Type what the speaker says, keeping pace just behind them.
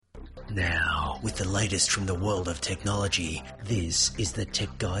Now, with the latest from the world of technology, this is the Tech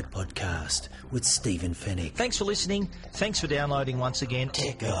Guide Podcast with Stephen Fennick. Thanks for listening. Thanks for downloading once again.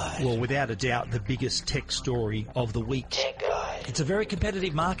 Tech Guide. Well, without a doubt, the biggest tech story of the week. Tech Guide. It's a very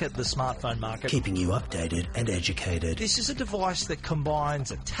competitive market, the smartphone market. Keeping you updated and educated. This is a device that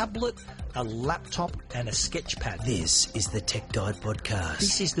combines a tablet, a laptop, and a sketchpad. This is the Tech Guide Podcast.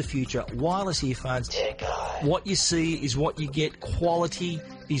 This is the future. Wireless earphones. Tech Guide. What you see is what you get. Quality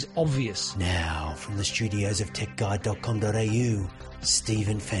is obvious. Now, from the studios of techguide.com.au,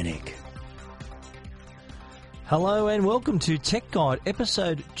 Stephen Fennick. Hello and welcome to Tech Guide,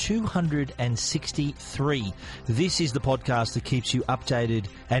 episode 263. This is the podcast that keeps you updated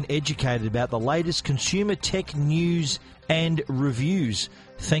and educated about the latest consumer tech news and reviews.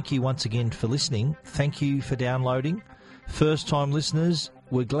 Thank you once again for listening. Thank you for downloading. First-time listeners,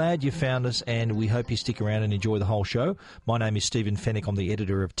 we're glad you found us and we hope you stick around and enjoy the whole show. My name is Stephen Fennick. I'm the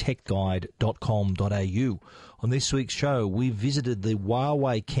editor of techguide.com.au. On this week's show, we visited the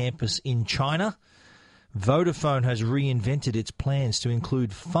Huawei campus in China. Vodafone has reinvented its plans to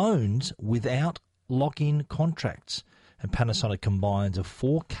include phones without lock-in contracts. And Panasonic combines a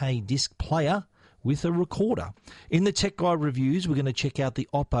 4K disc player with a recorder. In the Tech Guide reviews, we're going to check out the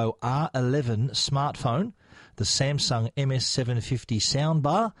Oppo R11 smartphone, the Samsung MS750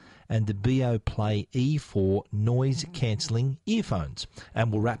 soundbar, and the Beoplay E4 noise-cancelling earphones.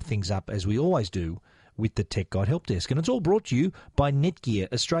 And we'll wrap things up, as we always do, with the Tech Guide Help Desk. And it's all brought to you by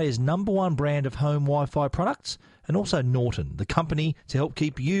Netgear, Australia's #1 brand of home Wi-Fi products, and also Norton, the company to help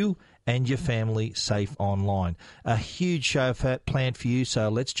keep you and your family safe online. A huge show planned for you, so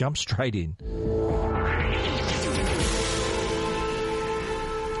let's jump straight in.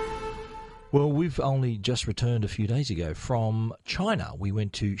 Well, we've only just returned a few days ago from China. We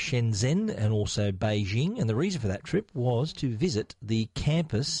went to Shenzhen and also Beijing, and the reason for that trip was to visit the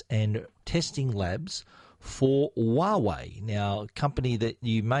campus and testing labs for Huawei. Now, a company that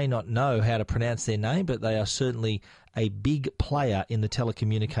you may not know how to pronounce their name, but they are certainly a big player in the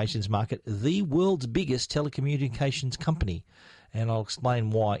telecommunications market, the world's biggest telecommunications company. And I'll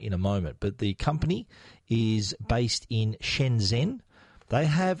explain why in a moment. But the company is based in Shenzhen. They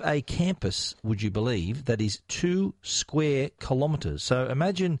have a campus, would you believe, that is 2 square kilometres. So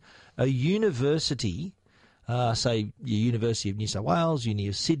imagine a university, say your University of New South Wales, Uni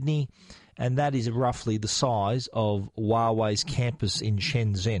of Sydney, and that is roughly the size of Huawei's campus in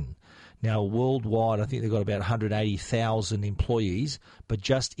Shenzhen. Now, worldwide, I think they've got about 180,000 employees, but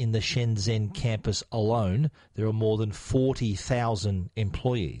just in the Shenzhen campus alone, there are more than 40,000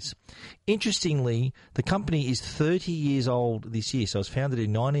 employees. Interestingly, the company is 30 years old this year, so it was founded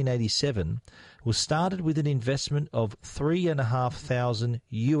in 1987, was started with an investment of $3,500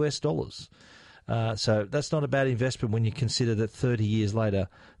 US. So that's not a bad investment when you consider that 30 years later,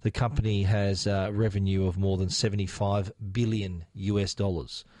 the company has revenue of more than $75 billion US.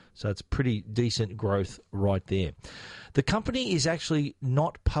 So it's pretty decent growth right there. The company is actually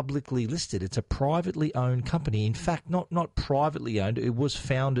not publicly listed. It's a privately owned company. In fact, not privately owned. It was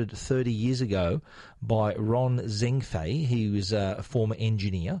founded 30 years ago by Ron Zhengfei. He was a former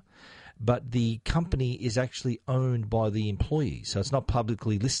engineer. But the company is actually owned by the employees, so it's not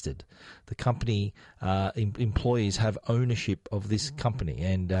publicly listed. The company employees have ownership of this company,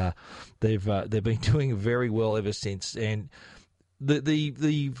 and they've been doing very well ever since. And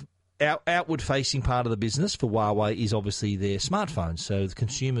the outward-facing part of the business for Huawei is obviously their smartphones. So the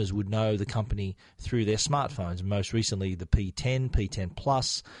consumers would know the company through their smartphones. Most recently, the P10, P10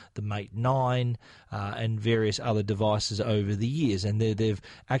 Plus, the Mate 9, and various other devices over the years. And they've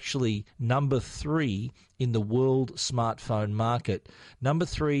actually number 3 in the world smartphone market. Number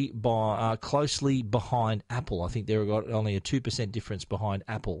 3 closely behind Apple. I think they've got only a 2% difference behind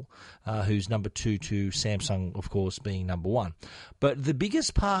Apple, who's number 2 to Samsung, of course, being number 1. But the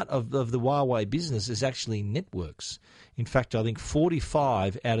biggest part of the Huawei business is actually networks. In fact, I think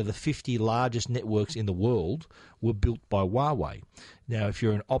 45 out of the 50 largest networks in the world were built by Huawei. Now, if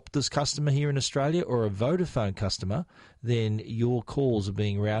you're an Optus customer here in Australia or a Vodafone customer, then your calls are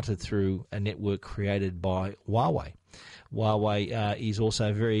being routed through a network created by Huawei. Huawei is also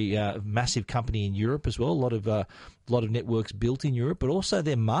a very massive company in Europe as well. A lot of networks built in Europe, but also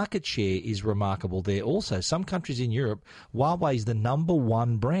their market share is remarkable there. Also, some countries in Europe, Huawei is the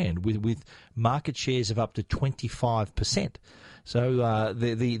 #1 brand with market shares of up to 25%. So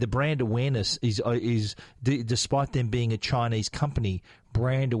the brand awareness is despite them being a Chinese company,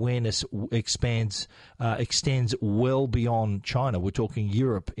 brand awareness extends well beyond China. We're talking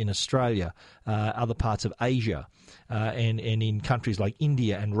Europe, in Australia, other parts of Asia, and in countries like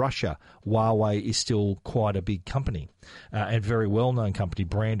India and Russia. Huawei is still quite a big company and very well-known company.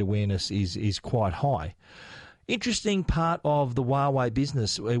 Brand awareness is quite high. Interesting part of the Huawei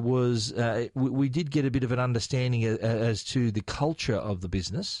business was we did get a bit of an understanding as to the culture of the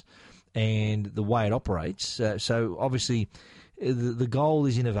business and the way it operates. So obviously the goal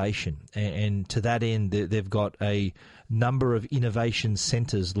is innovation, and to that end they've got a number of innovation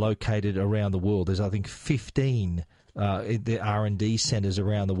centres located around the world. There's, I think, 15 the R&D centres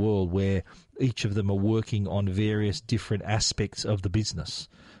around the world where each of them are working on various different aspects of the business.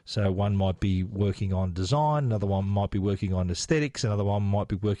 So one might be working on design, another one might be working on aesthetics, another one might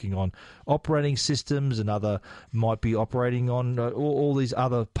be working on operating systems, another might be operating on all these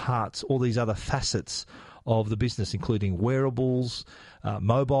other parts, all these other facets of the business, including wearables,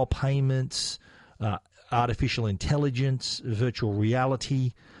 mobile payments, artificial intelligence, virtual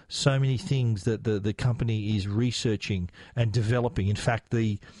reality, so many things that the company is researching and developing. In fact,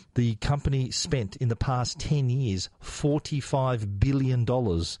 the company spent in the past 10 years $45 billion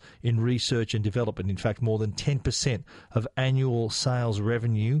in research and development. In fact, more than 10% of annual sales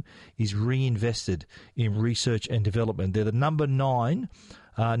revenue is reinvested in research and development. They're the number 9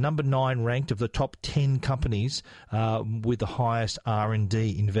 ranked of the top 10 companies with the highest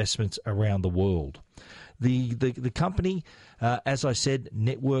R&D investments around the world. The company, as I said,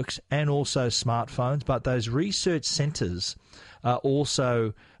 networks and also smartphones, but those research centres are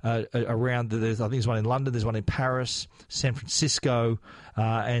also around. I think there's one in London, there's one in Paris, San Francisco,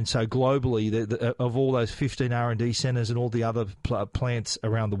 and so globally, of all those 15 R&D centres and all the other plants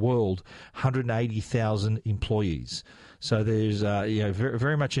around the world, 180,000 employees. So there's very,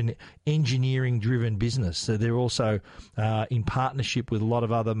 very much an engineering-driven business. So they're also in partnership with a lot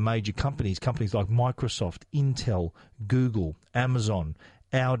of other major companies like Microsoft, Intel, Google, Amazon,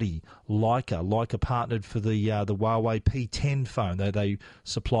 Audi, Leica. Leica partnered for the Huawei P10 phone. They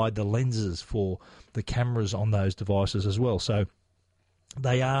supplied the lenses for the cameras on those devices as well. So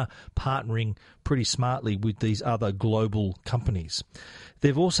they are partnering pretty smartly with these other global companies.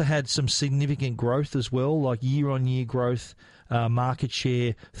 They've also had some significant growth as well, like year-on-year growth, market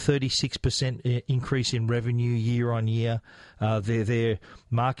share, 36% increase in revenue year-on-year. Their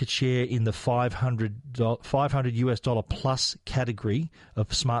market share in the $500 US dollar plus category of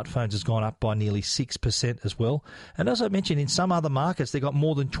smartphones has gone up by nearly 6% as well. And as I mentioned, in some other markets, they got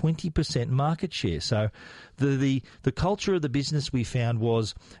more than 20% market share. So the culture of the business we found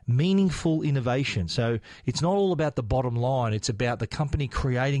was meaningful innovation. So it's not all about the bottom line. It's about the company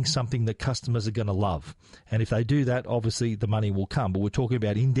creating something that customers are going to love. And if they do that, obviously the money will come. But we're talking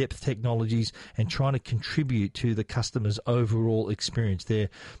about in-depth technologies and trying to contribute to the customer's overall experience there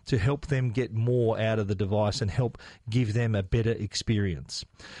to help them get more out of the device and help give them a better experience.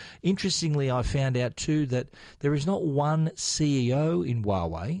 Interestingly, I found out too that there is not one CEO in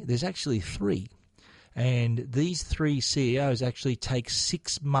Huawei. There's actually 3. And these 3 CEOs actually take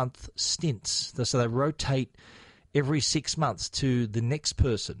 6-month stints. So they rotate every 6 months to the next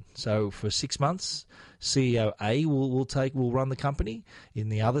person. So for 6 months, CEO A will run the company. In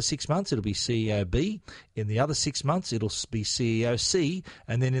the other 6 months, it'll be CEO B. In the other 6 months, it'll be CEO C.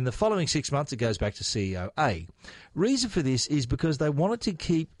 And then in the following 6 months, it goes back to CEO A. Reason for this is because they wanted to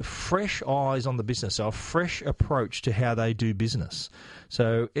keep fresh eyes on the business, so a fresh approach to how they do business.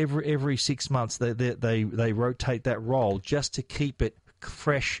 So every 6 months, they rotate that role just to keep it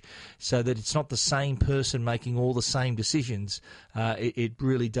fresh, so that it's not the same person making all the same decisions. It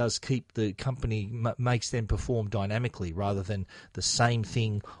really does keep the company, makes them perform dynamically rather than the same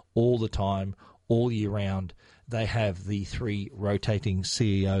thing all the time, all year round. They have the 3 rotating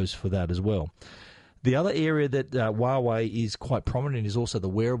CEOs for that as well. The other area that Huawei is quite prominent in is also the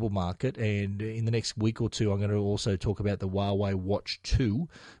wearable market, and in the next week or two I'm going to also talk about the Huawei Watch 2,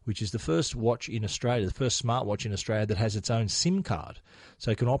 which is the first watch in Australia, the first smartwatch in Australia that has its own SIM card,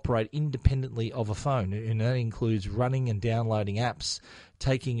 so it can operate independently of a phone, and that includes running and downloading apps,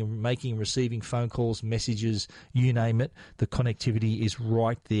 taking and making and receiving phone calls, messages, you name it. The connectivity is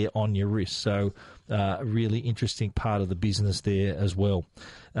right there on your wrist. So a really interesting part of the business there as well.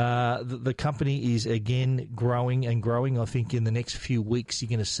 The company is, again, growing and growing. I think in the next few weeks you're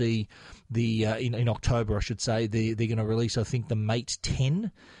going to see in October, I should say, they're going to release, I think, the Mate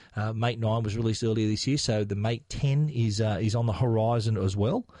 10. Mate 9 was released earlier this year, so the Mate 10 is on the horizon as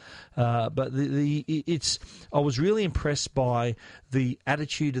well. But I was really impressed by the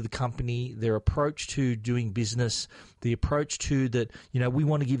attitude of the company, their approach to doing business, the approach to that, we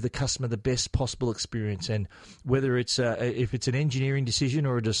want to give the customer the best possible experience, and whether it's if it's an engineering decision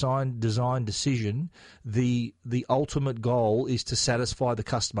or a design decision, the ultimate goal is to satisfy the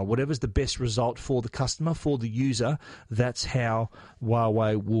customer. Whatever's the best result for the customer, for the user, that's how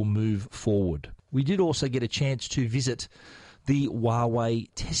Huawei will move forward. We did also get a chance to visit the Huawei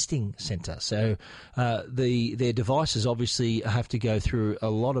testing center. So their devices obviously have to go through a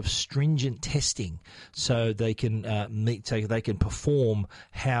lot of stringent testing so they can they can perform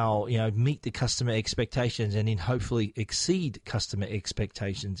meet the customer expectations and then hopefully exceed customer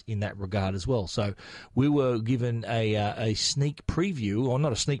expectations in that regard as well. So we were given a sneak preview, or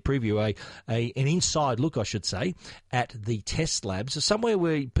not a sneak preview, an inside look, I should say, at the test labs. So somewhere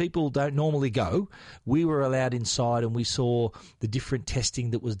where people don't normally go. We were allowed inside and we saw the different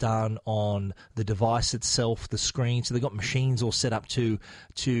testing that was done on the device itself, the screen. So they've got machines all set up to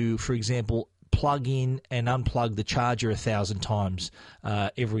for example, plug in and unplug the charger 1,000 times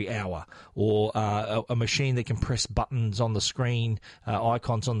every hour, or a machine that can press buttons on the screen,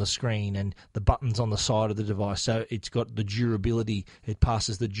 icons on the screen, and the buttons on the side of the device. So it's got the durability, it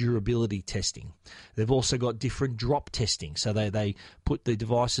passes the durability testing. They've also got different drop testing. So they put the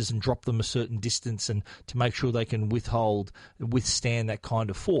devices and drop them a certain distance and to make sure they can withstand that kind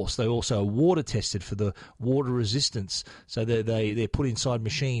of force. They also are water tested for the water resistance. So they're put inside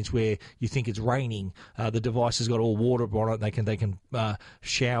machines where you think it's raining. The device has got all water on it. They can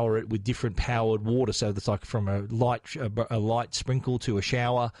shower it with different powered water, so it's like from a light sprinkle to a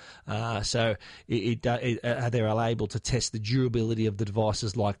shower. So they're able to test the durability of the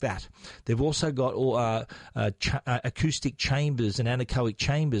devices like that. They've also got acoustic chambers and anechoic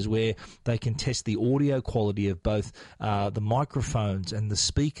chambers where they can test the audio quality of both the microphones and the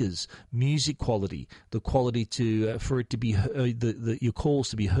speakers, music quality, the quality for it to be your calls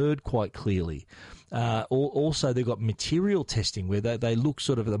to be heard quite clearly. Also, they've got material testing where they look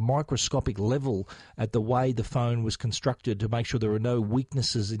sort of at the microscopic level at the way the phone was constructed to make sure there are no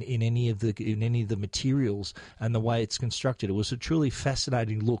weaknesses in any of the materials and the way it's constructed. It was a truly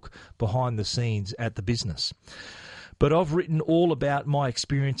fascinating look behind the scenes at the business. But I've written all about my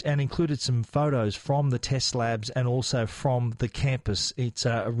experience and included some photos from the test labs and also from the campus. It's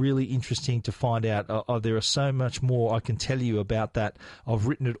really interesting to find out. There are so much more I can tell you about that. I've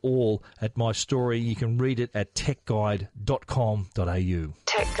written it all at my story. You can read it at techguide.com.au.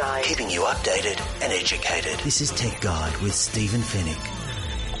 Tech Guide. Keeping you updated and educated. This is Tech Guide with Stephen Fennick.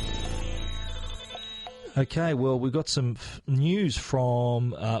 Okay, well, we got some news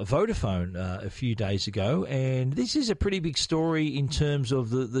from Vodafone a few days ago, and this is a pretty big story in terms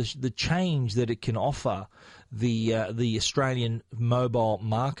of the change that it can offer the Australian mobile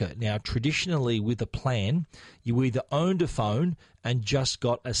market. Now, traditionally with a plan, you either owned a phone and just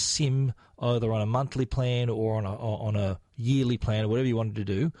got a SIM, either on a monthly plan or on a yearly plan or whatever you wanted to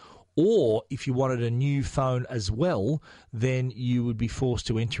do. Or if you wanted a new phone as well, then you would be forced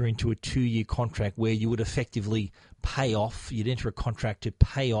to enter into a 2-year contract where you would effectively you'd enter a contract to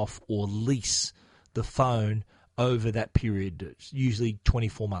pay off or lease the phone over that period. It's usually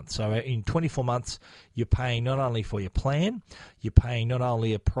 24 months. So in 24 months, you're paying not only for your plan, you're paying not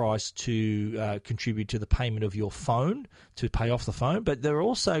only a price to contribute to the payment of your phone, to pay off the phone, but there are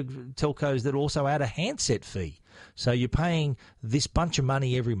also telcos that also add a handset fee. So you're paying this bunch of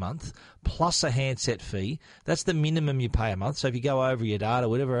money every month plus a handset fee. That's the minimum you pay a month. So if you go over your data,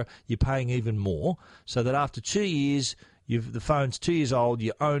 whatever, you're paying even more. So that after 2 years, the phone's 2 years old,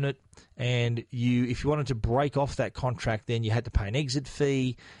 you own it, and if you wanted to break off that contract, then you had to pay an exit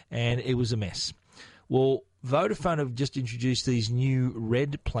fee, and it was a mess. Well, Vodafone have just introduced these new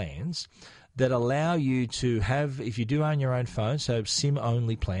Red plans that allow you to have, if you do own your own phone, so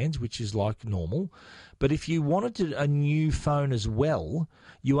SIM-only plans, which is like normal. But if you wanted a new phone as well,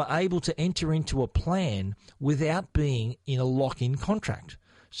 you are able to enter into a plan without being in a lock-in contract.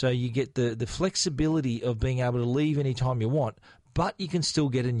 So you get the flexibility of being able to leave anytime you want, but you can still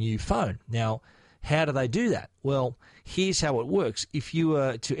get a new phone. Now, how do they do that? Well, here's how it works. If you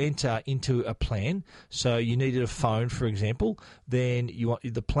were to enter into a plan, so you needed a phone, for example, then you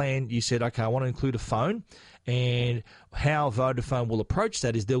said, okay, I want to include a phone. And how Vodafone will approach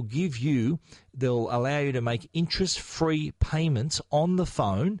that is they'll allow you to make interest-free payments on the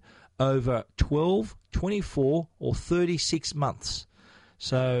phone over 12, 24, or 36 months.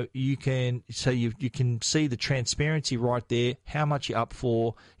 So you can see the transparency right there, how much you're up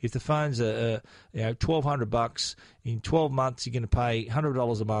for. If the phone's $1,200 in 12 months, you're going to pay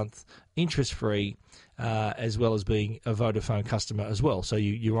 $100 a month, interest free, as well as being a Vodafone customer as well. So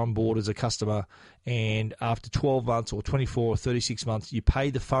you're on board as a customer, and after 12 months or 24 or 36 months, you pay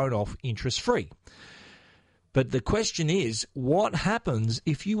the phone off interest free. But the question is, what happens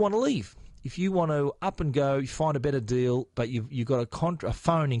if you want to leave? If you want to up and go, you find a better deal, but you've got a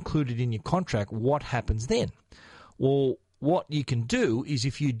phone included in your contract, what happens then? Well, what you can do is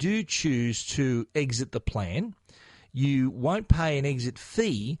if you do choose to exit the plan, you won't pay an exit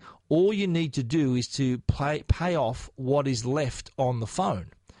fee. All you need to do is to pay off what is left on the phone.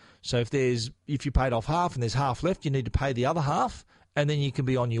 So if you paid off half and there's half left, you need to pay the other half, and then you can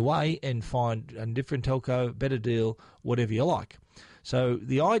be on your way and find a different telco, better deal, whatever you like. So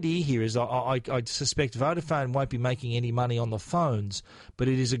the idea here is I suspect Vodafone won't be making any money on the phones, but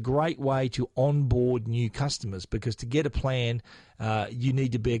it is a great way to onboard new customers, because to get a plan, you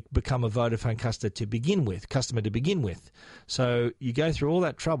need to become a Vodafone customer to begin with. So you go through all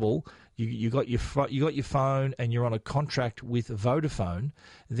that trouble. You got your phone and you're on a contract with Vodafone,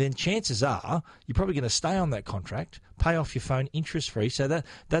 then chances are you're probably going to stay on that contract, pay off your phone interest-free. So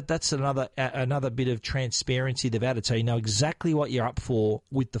that's another bit of transparency they've added, so you know exactly what you're up for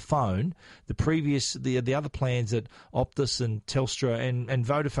with the phone. The other plans that Optus and Telstra and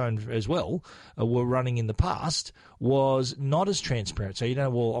Vodafone as well were running in the past was not as transparent. So you know,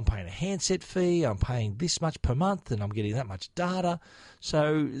 well, I'm paying a handset fee, I'm paying this much per month, and I'm getting that much data.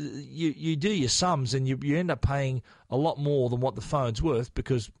 So you do your sums and you end up paying a lot more than what the phone's worth,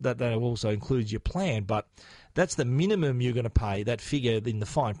 because that also includes your plan. But that's the minimum you're going to pay, that figure in the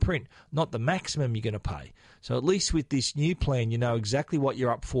fine print, not the maximum you're going to pay. So at least with this new plan, you know exactly what you're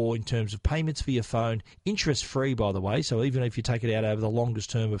up for in terms of payments for your phone, interest-free, by the way. So even if you take it out over the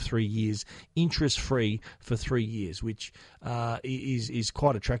longest term of 3 years, interest-free for 3 years, which is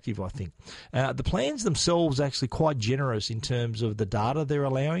quite attractive, I think. The plans themselves are actually quite generous in terms of the data they're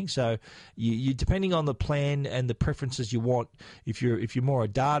allowing. So you depending on the plan and the preferences you want, if you're more a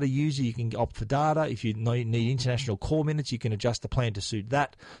data user, you can opt for data. If you need international call minutes, you can adjust the plan to suit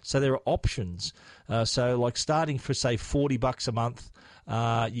that. So there are options. So like starting for, say, $40 a month,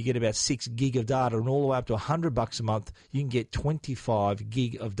 you get about 6 gig of data, and all the way up to $100 a month, you can get 25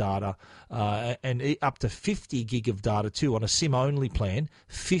 gig of data, and up to 50 gig of data too on a SIM-only plan.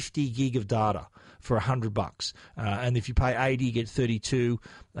 50 gig of data for $100, and if you pay 80, you get 32.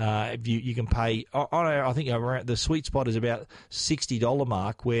 You can pay. I think around the sweet spot is about $60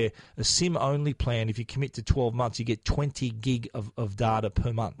 mark, where a SIM-only plan, if you commit to 12 months, you get 20 gig of data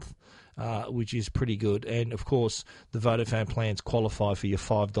per month. Which is pretty good. And, of course, the Vodafone plans qualify for your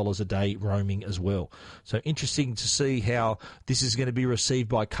 $5 a day roaming as well. So interesting to see how this is going to be received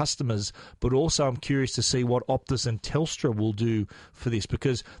by customers, but also I'm curious to see what Optus and Telstra will do for this,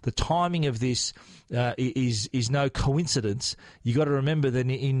 because the timing of this is no coincidence. You got to remember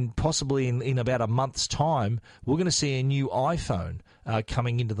that possibly in about a month's time, we're going to see a new iPhone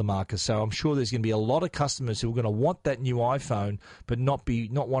coming into the market. So I'm sure there's going to be a lot of customers who are going to want that new iPhone, but not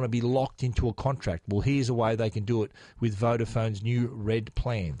want to be locked into a contract. Well, here's a way they can do it with Vodafone's new Red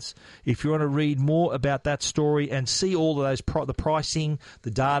plans. If you want to read more about that story and see all of those the pricing,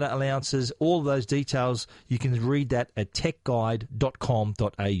 the data allowances, all of those details, you can read that at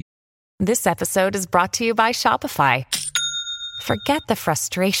techguide.com.au. This episode is brought to you by Shopify. Forget the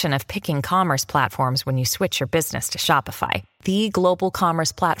frustration of picking commerce platforms when you switch your business to Shopify, the global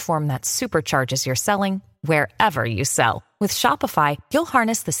commerce platform that supercharges your selling wherever you sell. With Shopify, you'll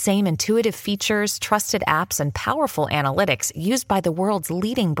harness the same intuitive features, trusted apps, and powerful analytics used by the world's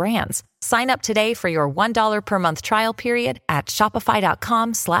leading brands. Sign up today for your $1 per month trial period at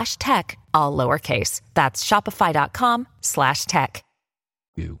shopify.com/tech, all lowercase. That's shopify.com/tech.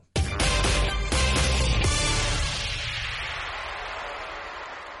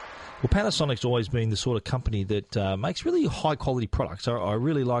 Well, Panasonic's always been the sort of company that makes really high-quality products. I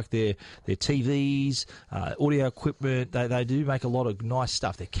really like their TVs, audio equipment. They do make a lot of nice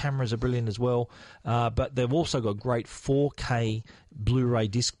stuff. Their cameras are brilliant as well. But they've also got great 4K Blu-ray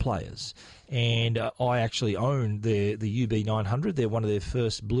disc players. And I actually own the UB900. They're one of their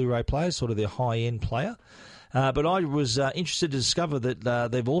first Blu-ray players, sort of their high-end player. But I was interested to discover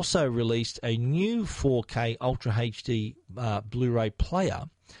that they've also released a new 4K Ultra HD Blu-ray player.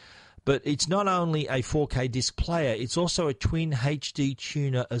 But it's not only a 4K disc player, it's also a Twin HD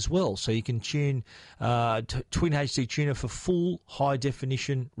tuner as well. So you can tune Twin HD tuner for full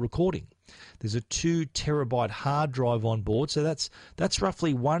high-definition recording. There's a 2 terabyte hard drive on board, so that's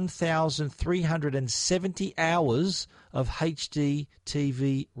roughly 1,370 hours of HD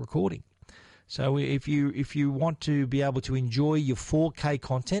TV recording. So if you want to be able to enjoy your 4K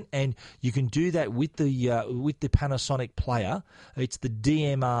content, and you can do that with the Panasonic player, it's the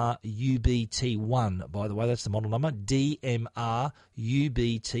DMR UBT1. By the way, that's the model number, DMR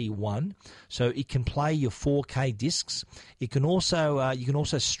UBT1, so it can play your 4K discs. It can also you can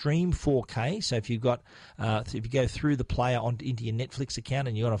also stream 4K. So if you've got if you go through the player into your Netflix account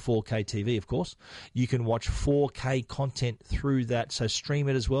and you're on a 4K TV, of course, you can watch 4K content through that. So stream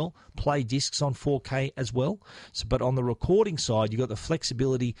it as well, play discs on 4K as well. So, but on the recording side, you've got the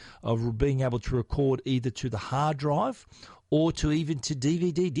flexibility of being able to record either to the hard drive or to even to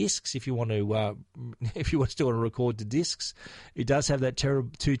DVD discs if you want to still want to record to discs. It does have that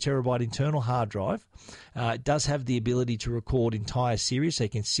 2 terabyte internal hard drive. It does have the ability to record entire series, so you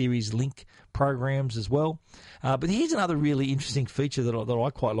can series link programs as well. But here's another really interesting feature that I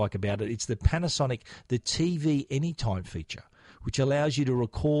quite like about it. It's the Panasonic, the TV Anytime feature, which allows you to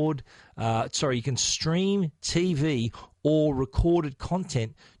record, you can stream TV or recorded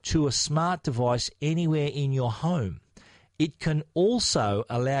content to a smart device anywhere in your home. It can also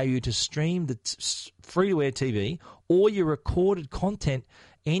allow you to stream the free-to-air TV or your recorded content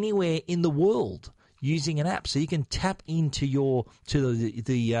anywhere in the world using an app. So you can tap into the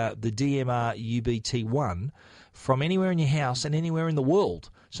DMR UBT1 from anywhere in your house and anywhere in the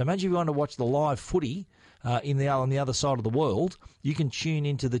world. So imagine if you want to watch the live footy on the other side of the world, you can tune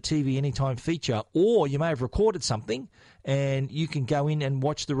into the TV Anytime feature, or you may have recorded something and you can go in and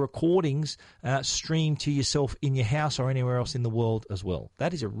watch the recordings stream to yourself in your house or anywhere else in the world as well.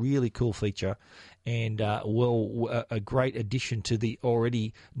 That is a really cool feature and a great addition to the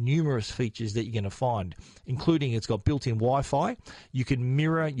already numerous features that you're going to find, including it's got built-in Wi-Fi. You can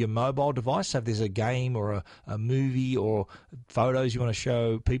mirror your mobile device. So if there's a game or a movie or photos you want to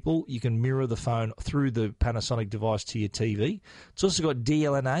show people, you can mirror the phone through the Panasonic device to your TV. It's also got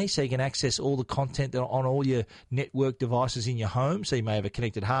DLNA, so you can access all the content on all your network devices in your home. So you may have a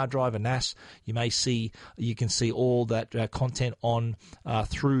connected hard drive, a NAS. You can see all that content on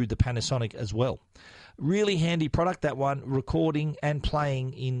through the Panasonic as well. Really handy product, that one, recording and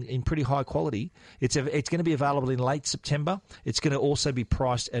playing in pretty high quality. It's going to be available in late September. It's going to also be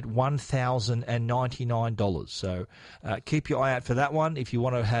priced at $1,099. So keep your eye out for that one. If you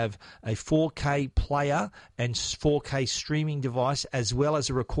want to have a 4K player and 4K streaming device as well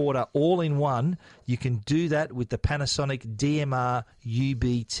as a recorder all in one, you can do that with the Panasonic DMR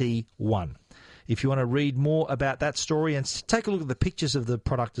UBT1. If you want to read more about that story and take a look at the pictures of the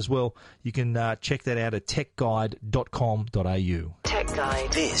product as well, you can check that out at techguide.com.au. Tech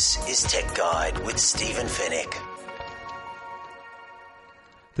Guide. This is Tech Guide with Stephen Fennick.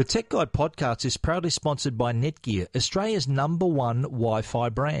 The Tech Guide podcast is proudly sponsored by Netgear, Australia's #1 Wi-Fi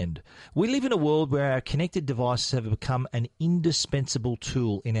brand. We live in a world where our connected devices have become an indispensable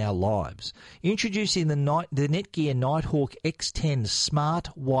tool in our lives. Introducing the Netgear Nighthawk X10 smart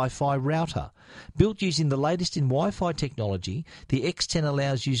Wi-Fi router. Built using the latest in Wi-Fi technology, the X10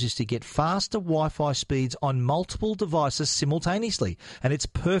 allows users to get faster Wi-Fi speeds on multiple devices simultaneously, and it's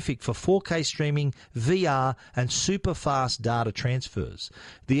perfect for 4K streaming, VR, and super fast data transfers.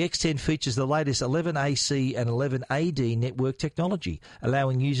 The X10 features the latest 11AC and 11AD network technology,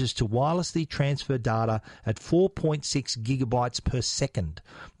 allowing users to wirelessly transfer data at 4.6 gigabytes per second.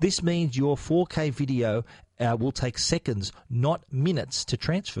 This means your 4K video will take seconds, not minutes, to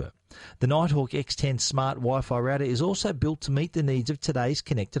transfer. The Nighthawk X10 smart Wi-Fi router is also built to meet the needs of today's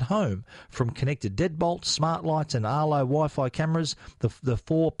connected home. From connected deadbolts, smart lights and Arlo Wi-Fi cameras, the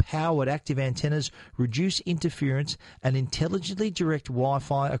 4 powered active antennas reduce interference and intelligently direct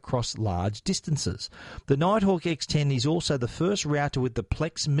Wi-Fi across large distances. The Nighthawk X10 is also the first router with the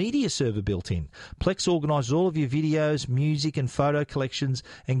Plex media server built in. Plex organises all of your videos, music and photo collections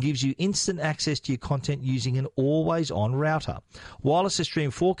and gives you instant access to your content using an always-on router. Wireless to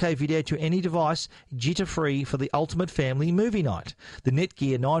stream 4K video to any device, jitter-free for the ultimate family movie night. The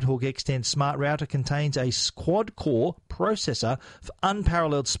Netgear Nighthawk X10 smart router contains a quad-core processor for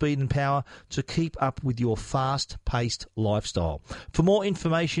unparalleled speed and power to keep up with your fast-paced lifestyle. For more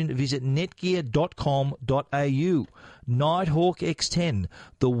information, visit netgear.com.au. Nighthawk X10,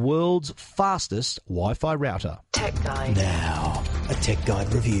 the world's fastest Wi-Fi router. Tech Guide. Now, a Tech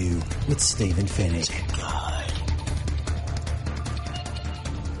Guide review with Stephen Fennick. Tech Guide.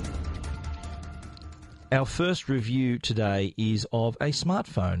 Our first review today is of a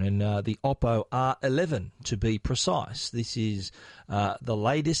smartphone, and the Oppo R11 to be precise. This is the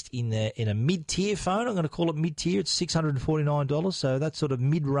latest in a mid-tier phone. I'm going to call it mid-tier. It's $649, so that's sort of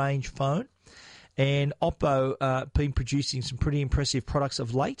mid-range phone. And Oppo been producing some pretty impressive products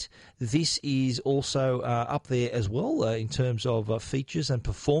of late. This is also up there as well in terms of features and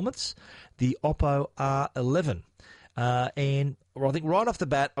performance. The Oppo R11. And I think right off the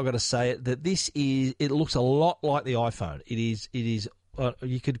bat, I've got to say that it looks a lot like the iPhone. It is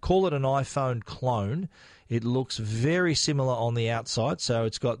you could call it an iPhone clone. It looks very similar on the outside, so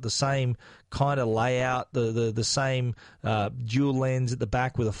it's got the same kind of layout, the same dual lens at the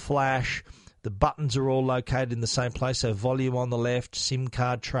back with a flash. The buttons are all located in the same place, so volume on the left, SIM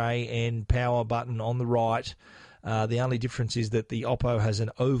card tray and power button on the right. The only difference is that the Oppo has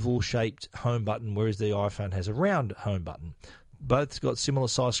an oval-shaped home button, whereas the iPhone has a round home button. Both got similar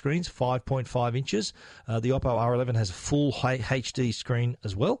size screens, 5.5 inches. The Oppo R11 has a full HD screen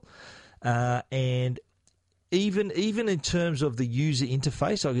as well. And even in terms of the user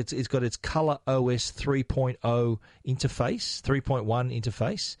interface, like it's got its Color OS 3.0 interface, 3.1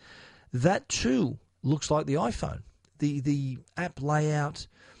 interface. That too looks like the iPhone. The app layout,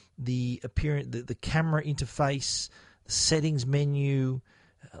 the appearance, the camera interface, the settings menu,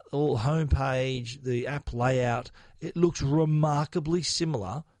 all homepage, the app layout, it looks remarkably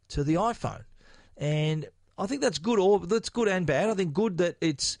similar to the iPhone. And I think that's good. That's good and bad. I think good that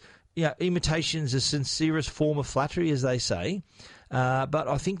it's, imitation's the sincerest form of flattery, as they say. But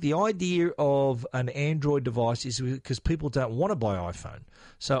I think the idea of an Android device is because people don't want to buy iPhone.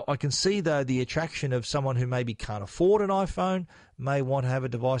 So I can see, though, the attraction of someone who maybe can't afford an iPhone may want to have a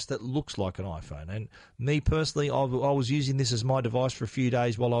device that looks like an iPhone. And me personally, I was using this as my device for a few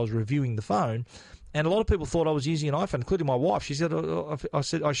days while I was reviewing the phone. And a lot of people thought I was using an iPhone, including my wife. She said,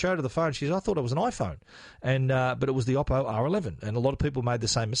 I showed her the phone. She said, I thought it was an iPhone. And but it was the Oppo R11. And a lot of people made the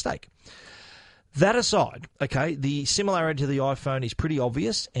same mistake. That aside, okay, the similarity to the iPhone is pretty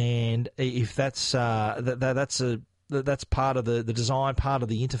obvious, and if that's that's part of the design, part of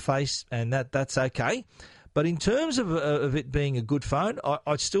the interface, and that's okay. But in terms of it being a good phone,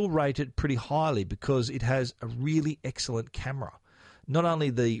 I still rate it pretty highly because it has a really excellent camera. Not only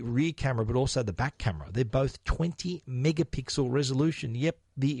the rear camera, but also the back camera. They're both 20 megapixel resolution. Yep,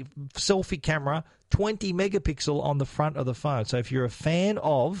 the selfie camera, 20 megapixel on the front of the phone. So if you're a fan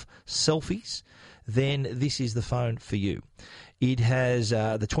of selfies, then this is the phone for you. It has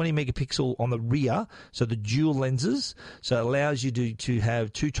the 20 megapixel on the rear, so the dual lenses, so it allows you to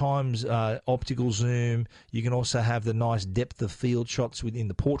have 2 times optical zoom. You can also have the nice depth of field shots within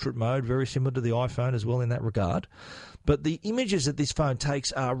the portrait mode, very similar to the iPhone as well in that regard. But the images that this phone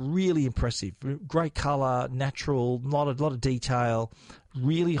takes are really impressive. Great colour, natural, lot of detail,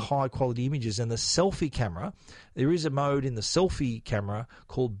 really high quality images. And the selfie camera, there is a mode in the selfie camera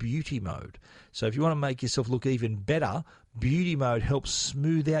called beauty mode. So if you want to make yourself look even better, beauty mode helps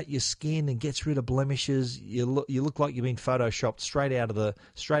smooth out your skin and gets rid of blemishes. You look like you've been photoshopped straight out of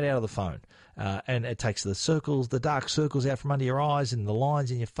the phone. And it takes the dark circles out from under your eyes and the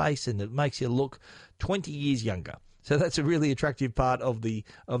lines in your face, and it makes you look 20 years younger. So that's a really attractive part of the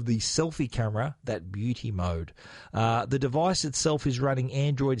selfie camera, that beauty mode. The device itself is running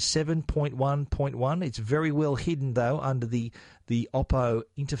Android 7.1.1. It's very well hidden, though, under the Oppo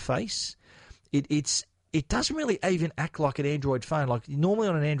interface. It doesn't really even act like an Android phone. Like normally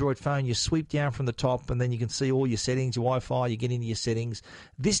on an Android phone, you sweep down from the top and then you can see all your settings, your Wi-Fi, you get into your settings.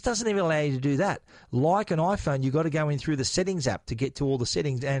 This doesn't even allow you to do that. Like an iPhone, you've got to go in through the settings app to get to all the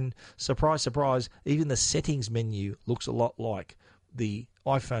settings. And surprise, surprise, even the settings menu looks a lot like the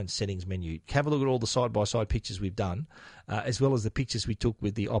iPhone settings menu. Have a look at all the side-by-side pictures we've done, as well as the pictures we took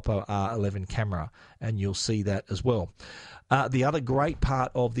with the Oppo R11 camera, and you'll see that as well. The other great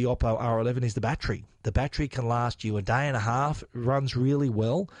part of the Oppo R11 is the battery. The battery can last you a day and a half, runs really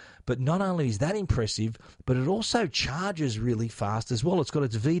well, but not only is that impressive, but it also charges really fast as well. It's got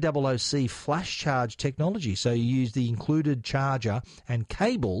its VOOC flash charge technology, so you use the included charger and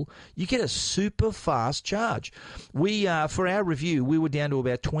cable, you get a super fast charge. We, for our review, we were down to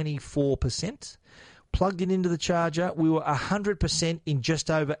about 24%. Plugged it into the charger, we were 100% in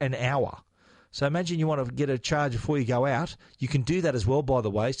just over an hour. So imagine you want to get a charge before you go out. You can do that as well, by the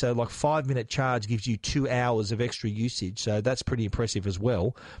way. So like 5-minute charge gives you 2 hours of extra usage. So that's pretty impressive as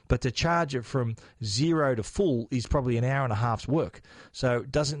well. But to charge it from 0 to full is probably an hour and a half's work. So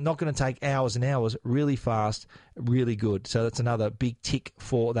not going to take hours and hours, really fast, really good. So that's another big tick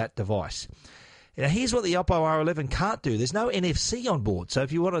for that device. Now, here's what the Oppo R11 can't do. There's no NFC on board. So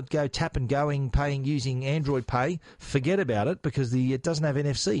if you want to go tap and paying using Android Pay, forget about it because it doesn't have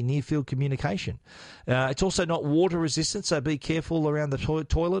NFC, near-field communication. It's also not water resistant, so be careful around the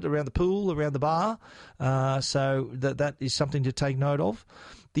toilet, around the pool, around the bar. So that is something to take note of.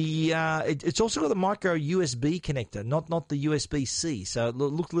 It's also got the micro USB connector, not the USB-C. So it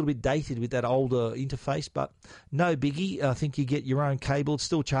looked a little bit dated with that older interface, but no biggie. I think you get your own cable. It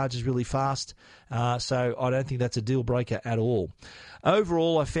still charges really fast, so I don't think that's a deal breaker at all.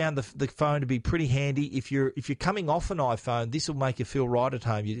 Overall, I found the phone to be pretty handy. If you're coming off an iPhone, this will make you feel right at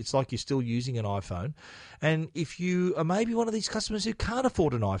home. It's like you're still using an iPhone. And if you are maybe one of these customers who can't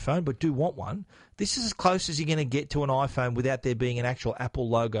afford an iPhone but do want one, this is as close as you're going to get to an iPhone without there being an actual Apple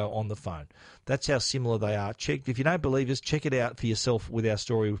logo on the phone. That's how similar they are. If you don't believe us, check it out for yourself with our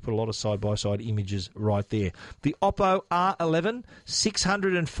story. We've put a lot of side-by-side images right there. The Oppo R11,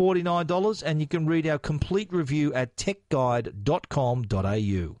 $649, and you can read our complete review at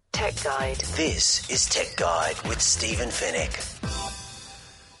techguide.com.au. Tech Guide. This is Tech Guide with Stephen Fennick.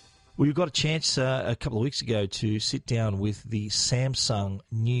 We got a chance a couple of weeks ago to sit down with the Samsung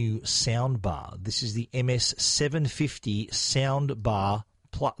new soundbar. This is the MS750 soundbar.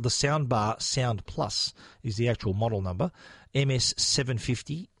 The soundbar Sound Plus is the actual model number.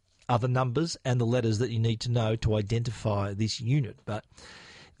 MS750 are the numbers and the letters that you need to know to identify this unit. But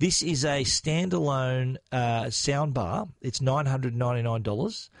this is a standalone soundbar. It's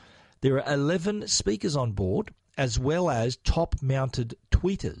 $999. There are 11 speakers on board, as well as top-mounted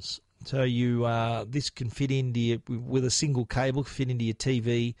tweeters. So this can fit with a single cable, fit into your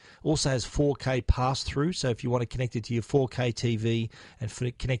TV. Also has 4K pass-through, so if you want to connect it to your 4K TV and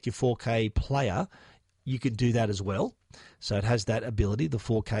connect your 4K player, you can do that as well. So it has that ability, the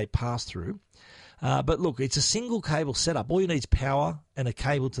 4K pass-through. But look, it's a single cable setup. All you need is power and a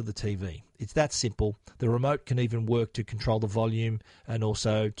cable to the TV. It's that simple. The remote can even work to control the volume and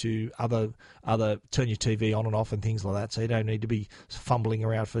also to other turn your TV on and off and things like that. So you don't need to be fumbling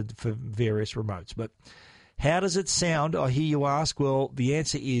around for various remotes. But how does it sound? I hear you ask. Well, the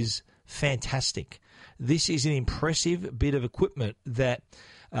answer is fantastic. This is an impressive bit of equipment that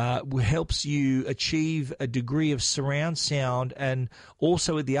helps you achieve a degree of surround sound, and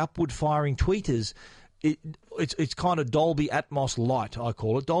also with the upward firing tweeters, it's kind of Dolby Atmos light, I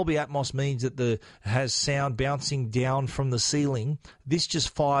call it. Dolby Atmos means that has sound bouncing down from the ceiling. This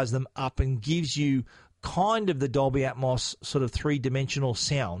just fires them up and gives you kind of the Dolby Atmos sort of three-dimensional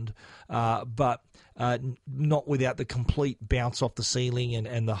sound, but not without the complete bounce off the ceiling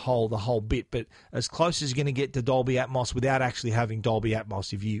and the whole bit, but as close as you're going to get to Dolby Atmos without actually having Dolby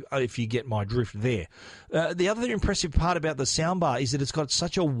Atmos, if you get my drift there. The other impressive part about the soundbar is that it's got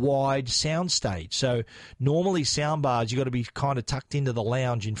such a wide sound stage. So normally soundbars, you've got to be kind of tucked into the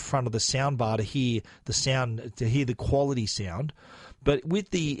lounge in front of the soundbar to hear the sound, to hear the quality sound. But with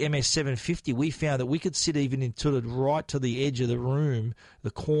the MS750, we found that we could sit even into right to the edge of the room,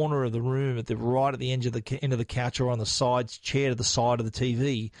 the corner of the room, right at the end of the couch or on the side chair to the side of the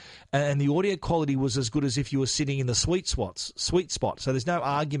TV, and the audio quality was as good as if you were sitting in the sweet spot. So there's no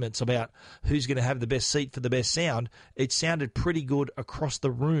arguments about who's going to have the best seat for the best sound. It sounded pretty good across the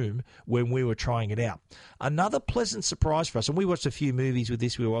room when we were trying it out. Another pleasant surprise for us, and we watched a few movies with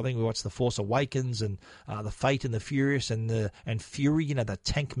this. I think we watched The Force Awakens and The Fate and the Furious and Fury. The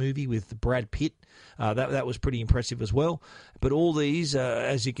tank movie with Brad Pitt. That was pretty impressive as well. But all these,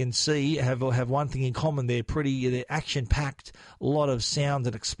 as you can see, have one thing in common. They're action-packed, a lot of sound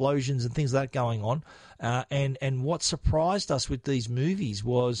and explosions and things like that going on. And what surprised us with these movies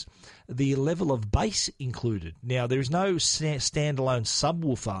was the level of bass included. Now, there is no standalone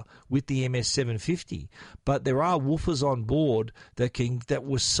subwoofer with the MS750, but there are woofers on board that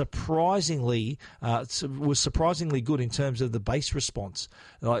was surprisingly good in terms of the bass response.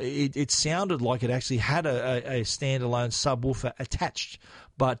 It sounded like it actually had a standalone subwoofer attached,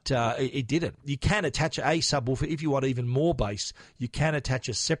 but it didn't. You can attach a subwoofer if you want even more bass. You can attach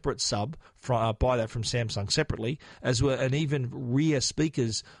a separate sub, buy that from Samsung separately, as well, and even rear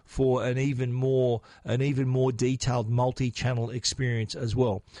speakers for an even more detailed multi-channel experience as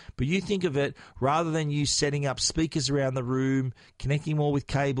well. But you think of it, rather than you setting up speakers around the room, connecting more with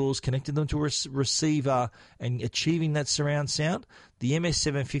cables, connecting them to a receiver, and achieving that surround sound, the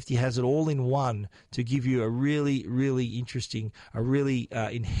MS750 has it all in one to give you a really, really interesting, a really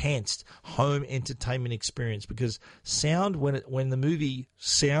enhanced home entertainment experience. Because sound, when the movie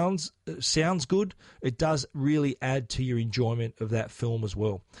sounds good, it does really add to your enjoyment of that film as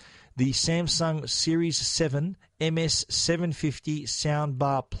well. The Samsung Series 7 MS750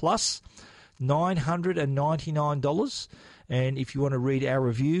 Soundbar Plus, $999. And if you want to read our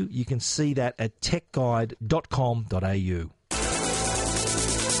review, you can see that at techguide.com.au.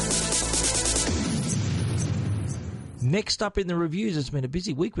 Next up in the reviews, it's been a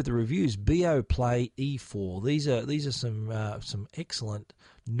busy week with the reviews. Beoplay E4. These are some excellent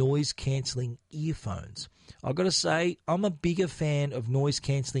noise cancelling earphones. I've got to say, I'm a bigger fan of noise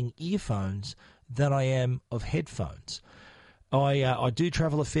cancelling earphones than I am of headphones. I do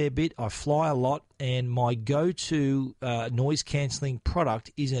travel a fair bit. I fly a lot, and my go-to noise cancelling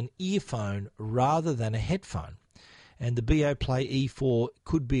product is an earphone rather than a headphone. And the Beoplay E4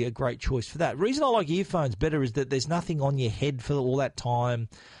 could be a great choice for that. The reason I like earphones better is that there's nothing on your head for all that time.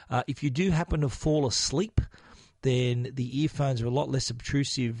 If you do happen to fall asleep, then the earphones are a lot less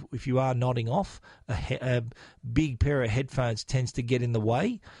obtrusive if you are nodding off. A big pair of headphones tends to get in the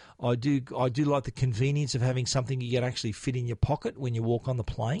way. I do like the convenience of having something you can actually fit in your pocket when you walk on the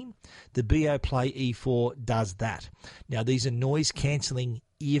plane. The Beoplay E4 does that. Now, these are noise-cancelling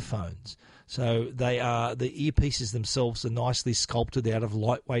earphones. So they are, the earpieces themselves are nicely sculpted out of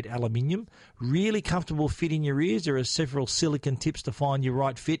lightweight aluminium. Really comfortable fit in your ears. There are several silicone tips to find your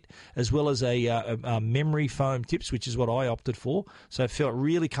right fit, as well as a memory foam tips, which is what I opted for. So it felt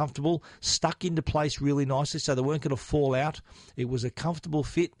really comfortable, stuck into place really nicely, so they weren't going to fall out. It was a comfortable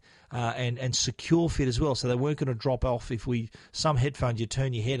fit. And secure fit as well, so they weren't going to drop off some headphones you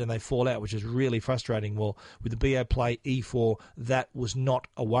turn your head and they fall out, which is really frustrating. Well, with the Beoplay E4, that was not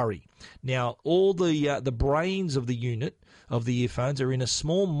a worry. Now, all the brains of the unit of the earphones are in a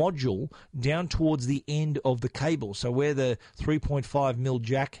small module down towards the end of the cable. So where the 3.5mm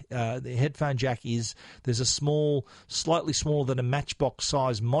jack, the headphone jack is, there's a small, slightly smaller than a matchbox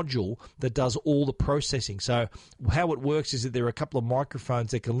size module that does all the processing. So how it works is that there are a couple of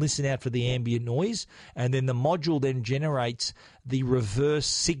microphones that can listen out for the ambient noise, and then the module then generates the reverse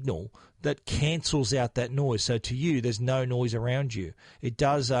signal that cancels out that noise. So to you, there's no noise around you. It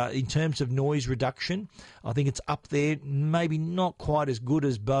does, in terms of noise reduction, I think it's up there, maybe not quite as good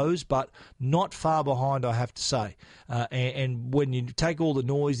as Bose, but not far behind, I have to say. And when you take all the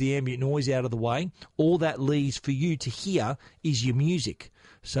noise, the ambient noise out of the way, all that leaves for you to hear is your music.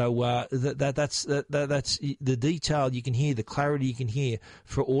 So that's the detail you can hear, the clarity you can hear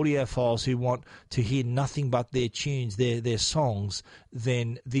for audiophiles who want to hear nothing but their tunes, their songs.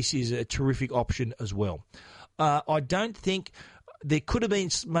 Then this is a terrific option as well. I don't think there could have been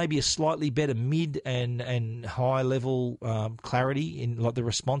maybe a slightly better mid and high level clarity in like the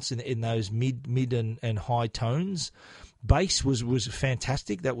response in those mid and high tones. Bass was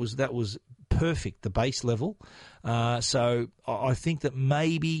fantastic. That was perfect, the bass level. So I think that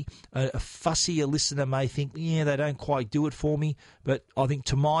maybe a fussier listener may think, yeah, they don't quite do it for me. But I think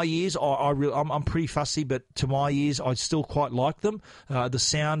to my ears, I'm pretty fussy, but to my ears, I still quite like them. The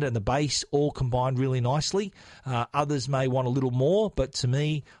sound and the bass all combined really nicely. Others may want a little more, but to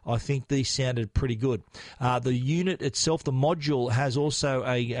me, I think these sounded pretty good. The unit itself, the module, has also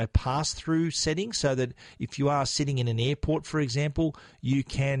a pass-through setting, so that if you are sitting in an airport, for example, you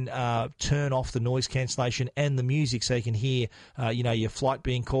can turn off the noise cancellation and the music, so you can hear, your flight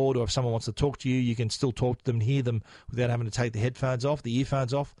being called, or if someone wants to talk to you, you can still talk to them and hear them without having to take the earphones off.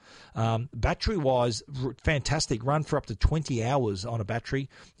 Battery-wise, fantastic. Run for up to 20 hours on a battery.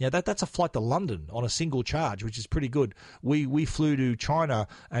 Yeah, that's a flight to London on a single charge, which is pretty good. We flew to China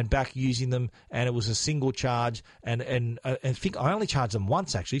and back using them, and it was a single charge, and I think I only charged them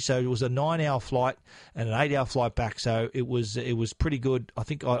once actually. So it was a 9-hour flight and an 8-hour flight back. So it was pretty good. I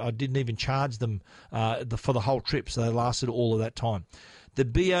think I didn't even charge them for the whole trip, so they lasted all of that time. The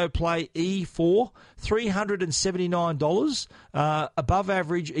Beoplay E4, $379, above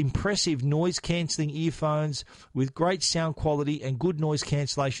average, impressive noise-cancelling earphones with great sound quality and good noise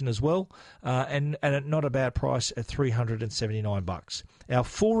cancellation as well, and at not a bad price at $379. Our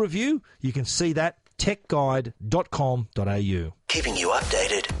full review, you can see that, techguide.com.au. Keeping you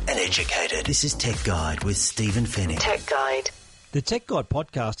updated and educated. This is Tech Guide with Stephen Fennick. Tech Guide. The Tech Guide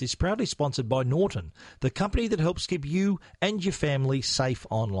podcast is proudly sponsored by Norton, the company that helps keep you and your family safe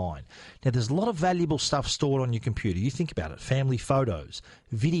online. Now, there's a lot of valuable stuff stored on your computer. You think about it, family photos,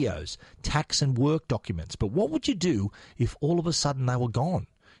 videos, tax and work documents. But what would you do if all of a sudden they were gone?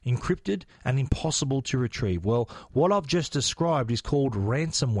 Encrypted and impossible to retrieve. Well, what I've just described is called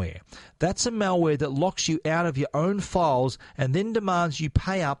ransomware. That's a malware that locks you out of your own files and then demands you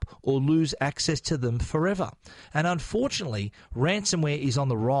pay up or lose access to them forever. And unfortunately, ransomware is on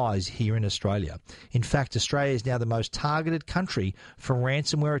the rise here in Australia. In fact, Australia is now the most targeted country for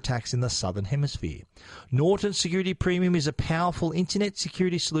ransomware attacks in the Southern Hemisphere. Norton Security Premium is a powerful internet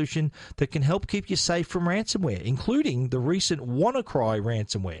security solution that can help keep you safe from ransomware, including the recent WannaCry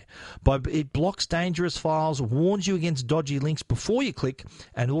ransomware. ransomware. It blocks dangerous files, warns you against dodgy links before you click,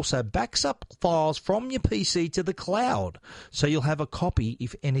 and also backs up files from your PC to the cloud, so you'll have a copy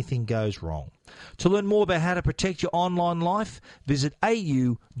if anything goes wrong. To learn more about how to protect your online life, visit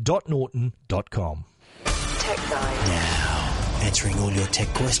au.norton.com. Tech Guide. Now, answering all your tech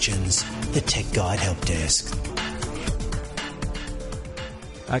questions, the Tech Guide Help Desk.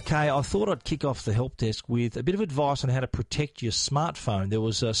 Okay, I thought I'd kick off the help desk with a bit of advice on how to protect your smartphone. There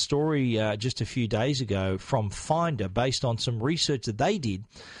was a story just a few days ago from Finder based on some research that they did,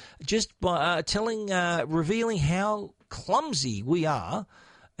 just by revealing how clumsy we are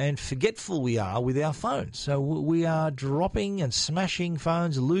and forgetful we are with our phones. So we are dropping and smashing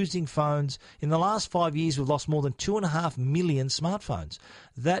phones, losing phones. In the last 5 years, we've lost more than 2.5 million smartphones.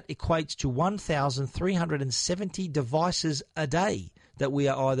 That equates to 1,370 devices a day that we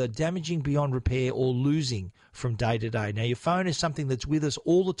are either damaging beyond repair or losing from day to day. Now, your phone is something that's with us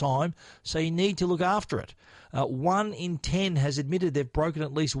all the time, so you need to look after it. 1 in 10 has admitted they've broken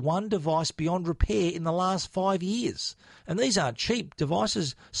at least one device beyond repair in the last 5 years. And these aren't cheap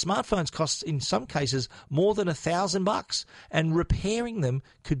devices. Smartphones cost, in some cases, more than $1,000, and repairing them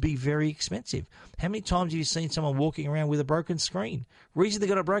could be very expensive. How many times have you seen someone walking around with a broken screen? Reason they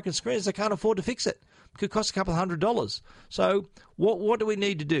got a broken screen is they can't afford to fix it. Could cost a couple of $100. So what do we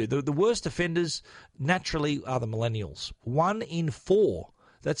need to do? The worst offenders naturally are the millennials. 1 in 4,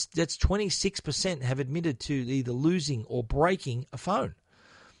 that's 26%, have admitted to either losing or breaking a phone.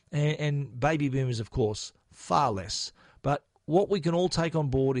 And baby boomers, of course, far less. But what we can all take on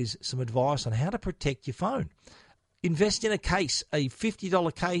board is some advice on how to protect your phone. Invest in a case. A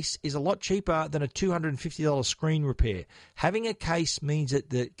 $50 case is a lot cheaper than a $250 screen repair. Having a case means that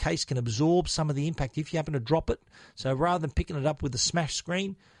the case can absorb some of the impact if you happen to drop it. So rather than picking it up with a smashed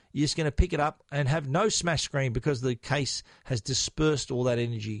screen, you're just going to pick it up and have no smashed screen because the case has dispersed all that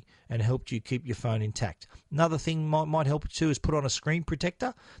energy and helped you keep your phone intact. Another thing might help too is put on a screen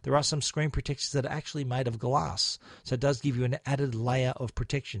protector. There are some screen protectors that are actually made of glass, so it does give you an added layer of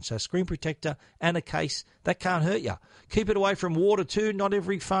protection. So screen protector and a case, that can't hurt you. Keep it away from water too. Not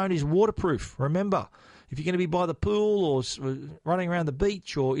every phone is waterproof. Remember, if you're going to be by the pool or running around the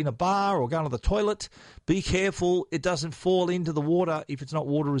beach or in a bar or going to the toilet, be careful it doesn't fall into the water if it's not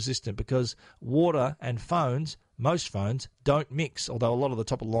water resistant, because water and phones, most phones, don't mix, although a lot of the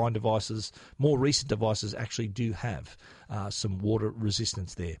top-of-the-line devices, more recent devices, actually do have some water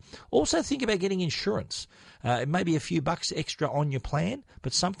resistance there. Also, think about getting insurance. It may be a few bucks extra on your plan,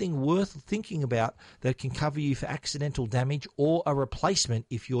 but something worth thinking about that can cover you for accidental damage or a replacement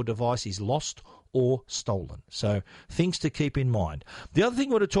if your device is lost or stolen. So things to keep in mind. The other thing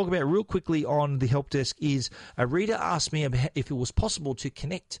I want to talk about real quickly on the help desk is a reader asked me if it was possible to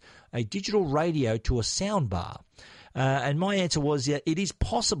connect a digital radio to a sound bar. And my answer was, yeah, it is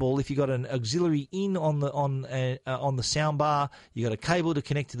possible if you got an auxiliary in on the sound bar. You got a cable to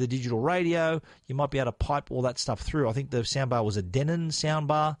connect to the digital radio. You might be able to pipe all that stuff through. I think the sound bar was a Denon sound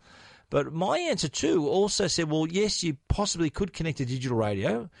bar. But my answer too also said, well, yes, you possibly could connect a digital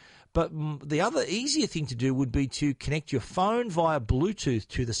radio. But the other easier thing to do would be to connect your phone via Bluetooth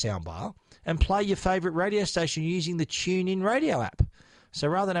to the soundbar and play your favourite radio station using the TuneIn radio app. So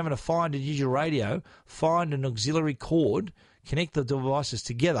rather than having to find a digital radio, find an auxiliary cord, connect the devices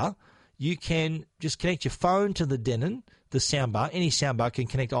together, you can just connect your phone to the Denon, the soundbar. Any soundbar can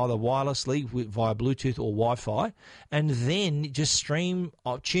connect either wirelessly via Bluetooth or Wi-Fi, and then just stream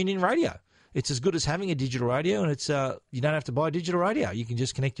TuneIn radio. It's as good as having a digital radio, and it's you don't have to buy a digital radio. You can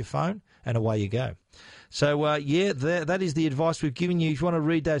just connect your phone, and away you go. So, that is the advice we've given you. If you want to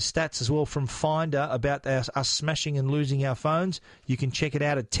read those stats as well from Finder about us smashing and losing our phones, you can check it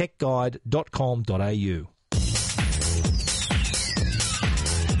out at techguide.com.au.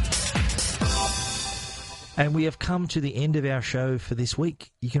 And we have come to the end of our show for this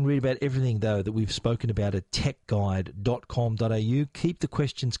week. You can read about everything, though, that we've spoken about at techguide.com.au. Keep the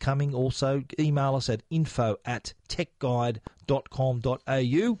questions coming. Also, email us at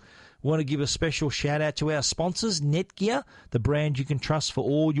info@techguide.com.au. We want to give a special shout-out to our sponsors, Netgear, the brand you can trust for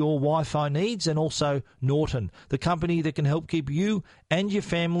all your Wi-Fi needs, and also Norton, the company that can help keep you and your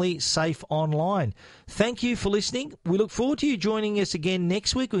family safe online. Thank you for listening. We look forward to you joining us again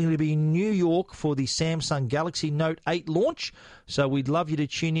next week. We're going to be in New York for the Samsung Galaxy Note 8 launch, so we'd love you to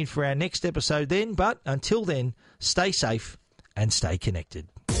tune in for our next episode then. But until then, stay safe and stay connected.